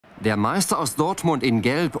Der Meister aus Dortmund in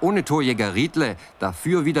Gelb ohne Torjäger Riedle,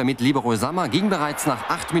 dafür wieder mit Libero Sammer, ging bereits nach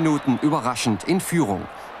 8 Minuten überraschend in Führung.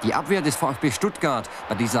 Die Abwehr des VfB Stuttgart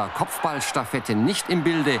bei dieser Kopfballstaffette nicht im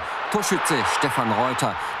Bilde. Torschütze Stefan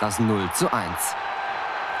Reuter, das 0:1.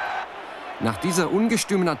 Nach dieser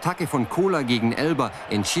ungestümen Attacke von Kohler gegen Elber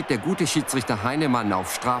entschied der gute Schiedsrichter Heinemann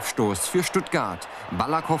auf Strafstoß für Stuttgart.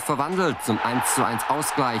 Ballakow verwandelt zum 1:1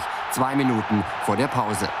 Ausgleich, 2 Minuten vor der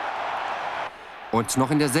Pause. Und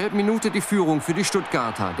noch in derselben Minute die Führung für die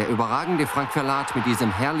Stuttgarter. Der überragende Frank Verlat mit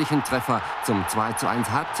diesem herrlichen Treffer zum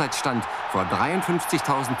 2:1 Halbzeitstand vor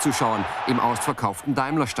 53.000 Zuschauern im ausverkauften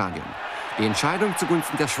Daimlerstadion. Die Entscheidung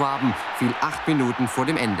zugunsten der Schwaben fiel 8 Minuten vor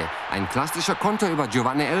dem Ende. Ein klassischer Konter über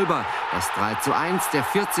Giovanni Elber, das 3:1, der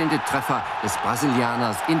 14. Treffer des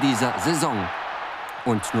Brasilianers in dieser Saison.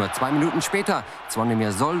 Und nur 2 Minuten später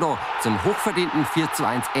Zvonimir Soldo zum hochverdienten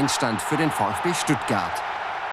 4:1 Endstand für den VfB Stuttgart.